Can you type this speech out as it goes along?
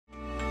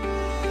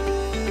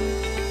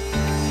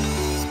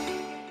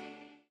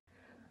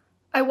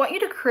I want you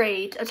to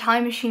create a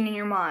time machine in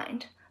your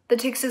mind that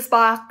takes us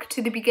back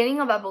to the beginning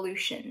of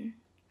evolution.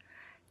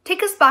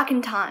 Take us back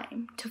in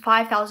time to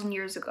 5,000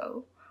 years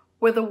ago,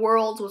 where the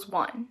world was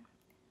one,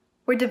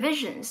 where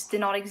divisions did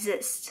not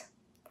exist,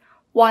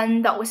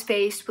 one that was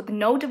faced with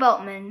no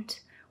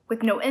development,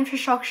 with no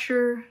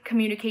infrastructure,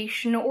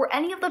 communication, or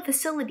any of the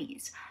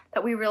facilities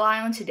that we rely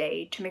on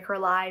today to make our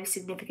lives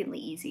significantly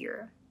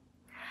easier.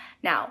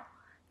 Now,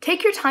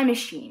 take your time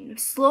machine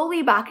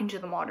slowly back into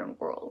the modern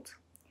world.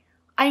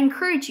 I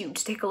encourage you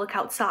to take a look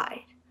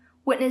outside,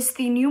 witness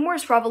the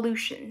numerous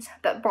revolutions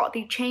that brought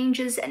the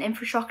changes and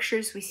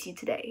infrastructures we see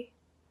today.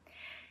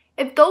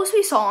 If those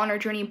we saw on our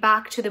journey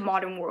back to the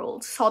modern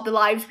world saw the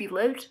lives we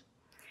lived,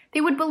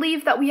 they would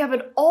believe that we have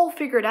it all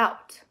figured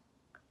out.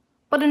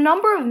 But a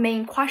number of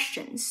main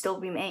questions still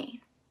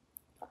remain.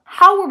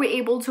 How were we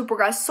able to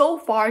progress so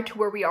far to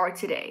where we are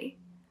today?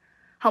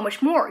 How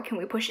much more can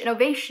we push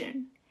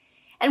innovation?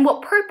 And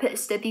what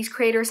purpose did these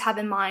creators have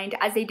in mind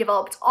as they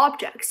developed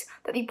objects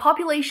that the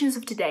populations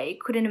of today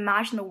couldn't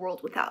imagine the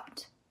world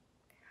without?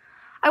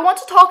 I want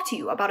to talk to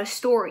you about a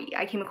story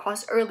I came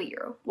across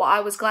earlier while I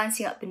was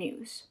glancing at the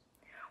news.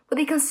 With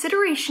the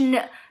consideration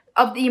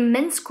of the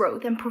immense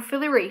growth and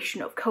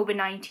proliferation of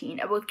COVID-19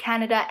 in both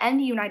Canada and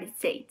the United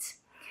States,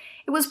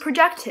 it was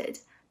projected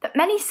that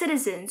many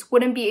citizens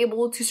wouldn't be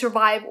able to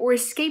survive or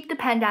escape the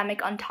pandemic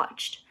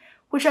untouched,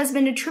 which has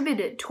been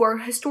attributed to our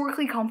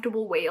historically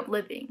comfortable way of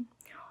living,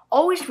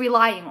 always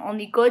relying on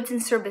the goods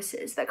and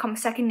services that come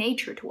second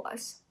nature to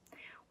us,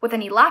 with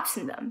any lapse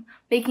in them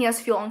making us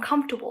feel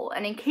uncomfortable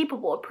and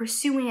incapable of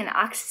pursuing and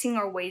accessing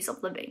our ways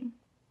of living.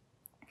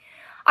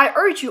 I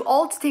urge you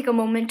all to take a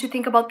moment to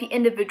think about the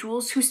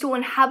individuals who still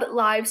inhabit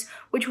lives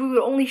which we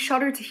would only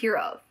shudder to hear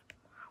of,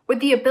 where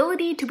the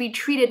ability to be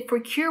treated for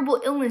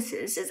curable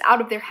illnesses is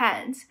out of their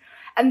hands,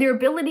 and their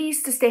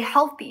abilities to stay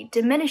healthy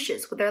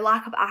diminishes with their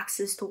lack of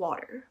access to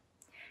water.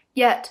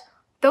 Yet,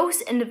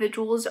 those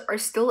individuals are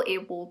still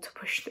able to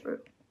push through.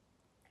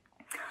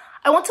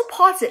 I want to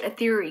posit a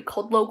theory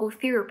called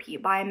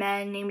logotherapy by a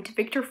man named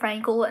Viktor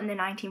Frankl in the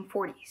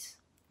 1940s.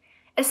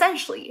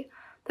 Essentially,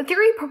 the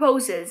theory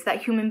proposes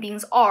that human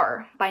beings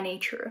are, by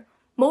nature,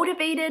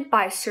 motivated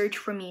by a search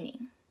for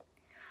meaning.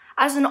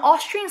 As an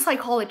Austrian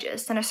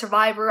psychologist and a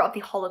survivor of the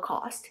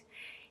Holocaust,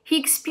 he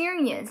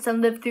experienced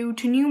and lived through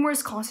to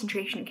numerous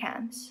concentration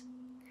camps.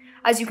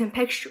 As you can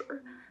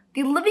picture,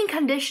 the living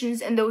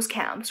conditions in those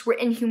camps were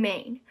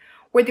inhumane,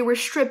 where they were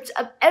stripped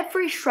of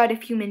every shred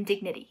of human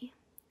dignity.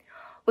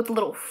 With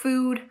little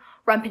food,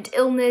 rampant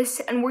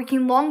illness, and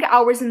working long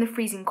hours in the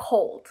freezing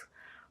cold,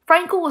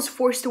 Frankl was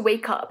forced to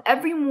wake up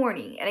every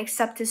morning and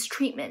accept his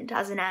treatment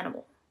as an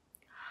animal.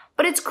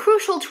 But it's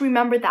crucial to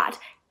remember that,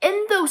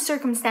 in those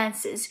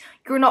circumstances,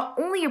 you're not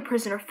only a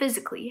prisoner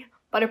physically,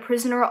 but a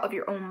prisoner of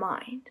your own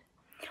mind,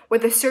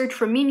 where the search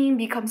for meaning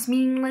becomes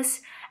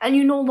meaningless and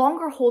you no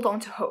longer hold on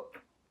to hope.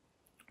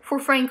 For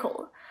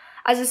Frankl,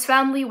 as his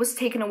family was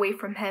taken away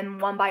from him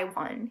one by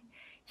one,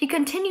 he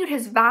continued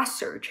his vast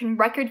search and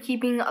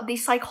record-keeping of the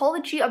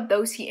psychology of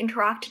those he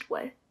interacted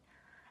with,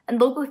 and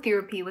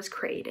logotherapy was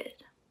created.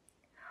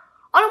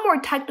 On a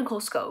more technical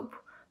scope,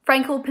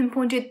 Frankl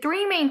pinpointed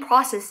three main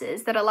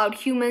processes that allowed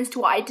humans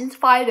to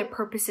identify their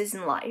purposes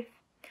in life.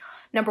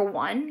 Number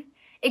one,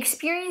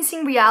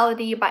 experiencing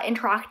reality by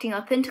interacting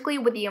authentically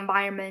with the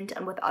environment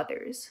and with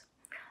others.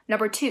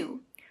 Number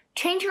two,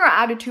 changing our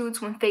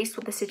attitudes when faced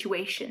with a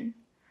situation.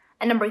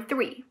 And number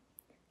three,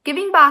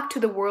 giving back to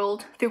the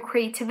world through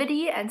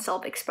creativity and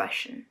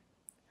self-expression.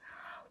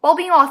 While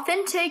being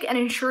authentic and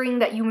ensuring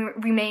that you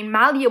remain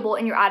malleable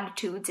in your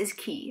attitudes is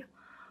key,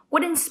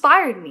 what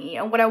inspired me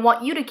and what I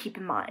want you to keep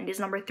in mind is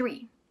number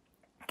three,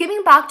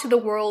 giving back to the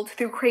world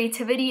through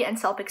creativity and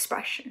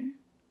self-expression.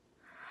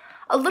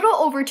 A little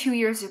over 2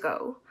 years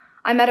ago,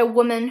 I met a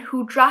woman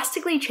who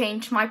drastically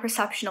changed my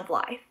perception of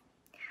life.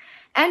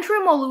 Andrea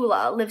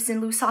Molula lives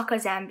in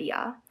Lusaka,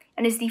 Zambia,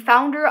 and is the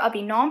founder of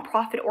a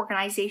non-profit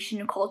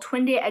organization called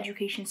Twin Day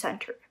Education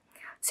Center,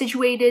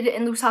 situated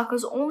in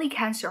Lusaka's only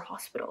cancer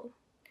hospital.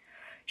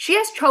 She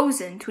has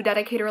chosen to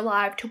dedicate her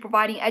life to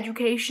providing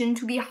education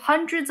to the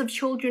hundreds of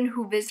children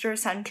who visit her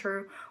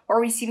center or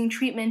receiving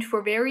treatment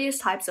for various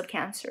types of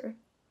cancer.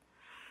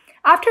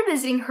 After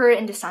visiting her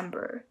in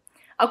December,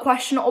 a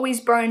question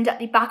always burned at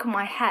the back of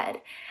my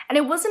head, and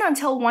it wasn't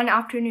until one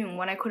afternoon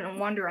when I couldn't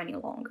wonder any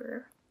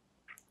longer.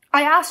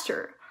 I asked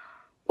her,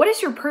 "What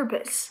is your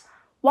purpose?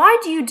 Why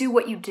do you do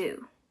what you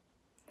do?"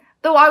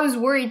 Though I was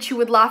worried she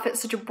would laugh at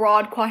such a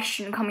broad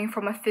question coming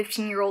from a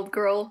 15-year-old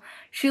girl,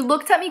 she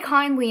looked at me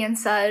kindly and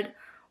said,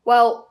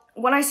 "Well,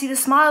 when I see the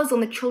smiles on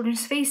the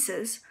children's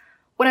faces,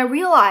 when I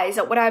realize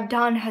that what I've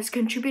done has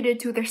contributed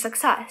to their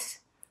success,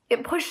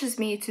 it pushes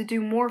me to do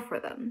more for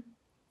them."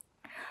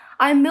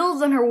 I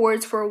milled on her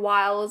words for a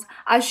while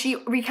as she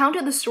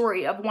recounted the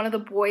story of one of the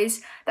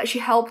boys that she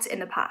helped in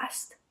the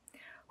past,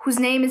 whose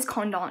name is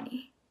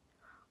Kondani.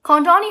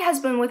 Kondani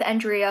has been with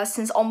Andrea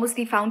since almost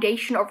the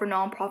foundation of her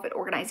nonprofit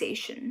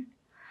organization.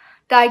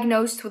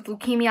 Diagnosed with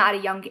leukemia at a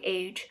young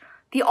age,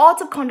 the odds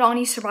of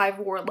Kondani's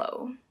survival were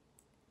low.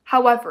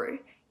 However,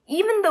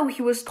 Even though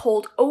he was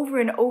told over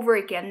and over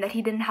again that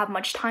he didn't have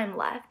much time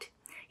left,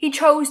 he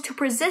chose to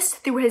persist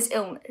through his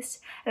illness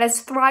and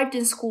has thrived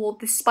in school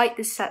despite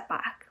this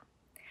setback.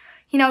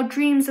 He now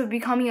dreams of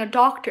becoming a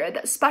doctor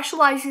that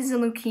specializes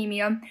in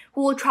leukemia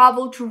who will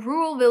travel to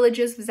rural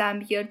villages of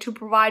Zambia to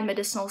provide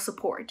medicinal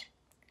support.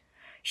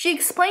 She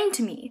explained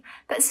to me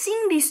that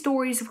seeing these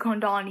stories of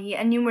Kondani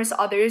and numerous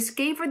others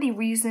gave her the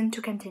reason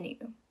to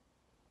continue.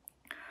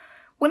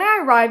 When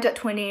I arrived at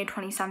Twin in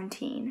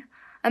 2017,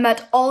 I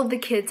met all of the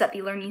kids at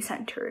the Learning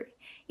Center,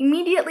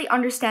 immediately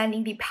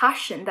understanding the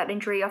passion that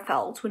Andrea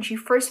felt when she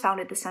first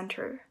founded the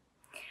center.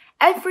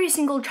 Every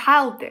single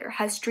child there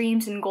has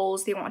dreams and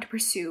goals they want to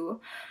pursue,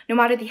 no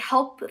matter the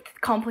health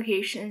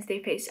complications they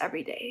face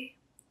every day.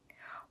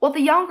 While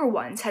the younger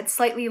ones had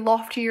slightly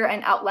loftier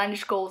and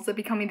outlandish goals of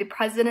becoming the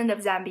president of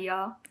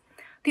Zambia,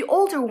 the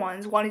older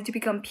ones wanted to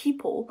become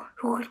people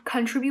who could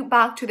contribute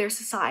back to their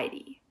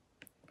society.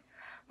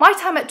 My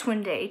time at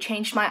Twin Day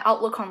changed my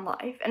outlook on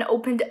life and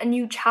opened a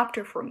new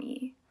chapter for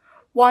me,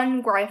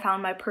 one where I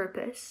found my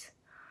purpose: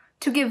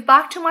 to give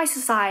back to my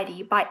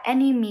society by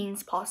any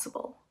means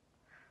possible.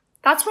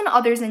 That's when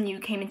Others and You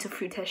came into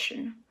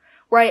fruition,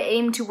 where I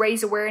aimed to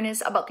raise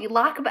awareness about the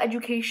lack of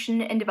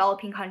education in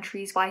developing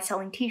countries by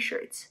selling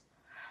t-shirts.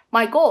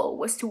 My goal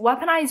was to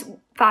weaponize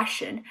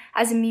fashion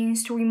as a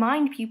means to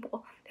remind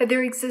people that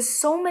there exist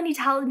so many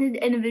talented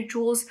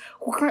individuals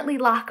who currently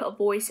lack a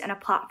voice and a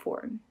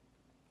platform.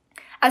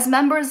 As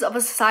members of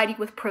a society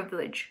with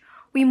privilege,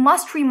 we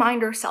must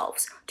remind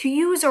ourselves to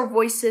use our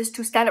voices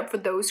to stand up for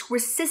those who are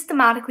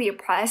systematically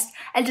oppressed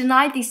and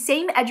denied the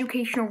same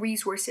educational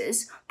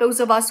resources those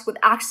of us with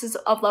access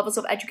of levels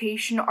of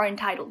education are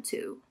entitled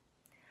to.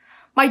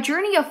 My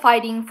journey of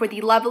fighting for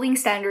the leveling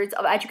standards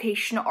of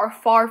education are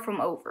far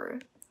from over.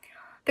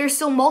 There are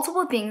still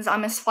multiple things I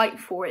must fight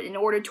for in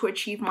order to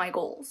achieve my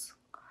goals.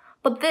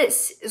 But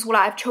this is what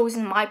I have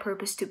chosen my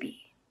purpose to be.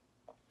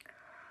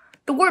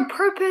 The word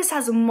purpose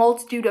has a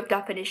multitude of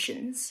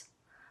definitions.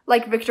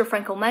 Like Viktor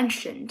Frankl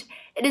mentioned,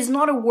 it is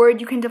not a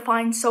word you can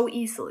define so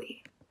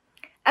easily.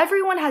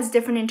 Everyone has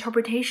different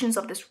interpretations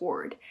of this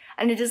word,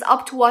 and it is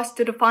up to us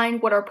to define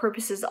what our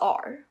purposes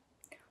are.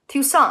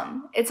 To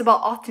some, it's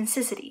about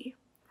authenticity.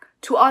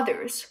 To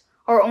others,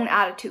 our own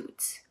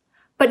attitudes.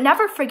 But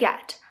never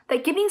forget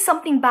that giving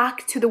something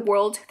back to the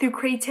world through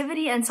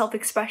creativity and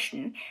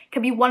self-expression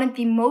can be one of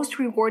the most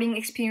rewarding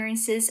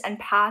experiences and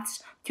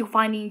paths to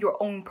finding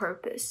your own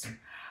purpose.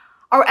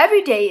 Our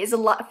everyday is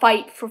a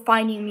fight for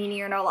finding meaning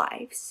in our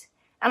lives,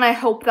 and I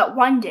hope that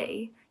one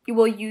day you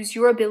will use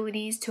your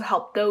abilities to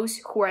help those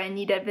who are in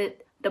need of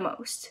it the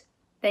most.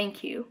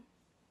 Thank you.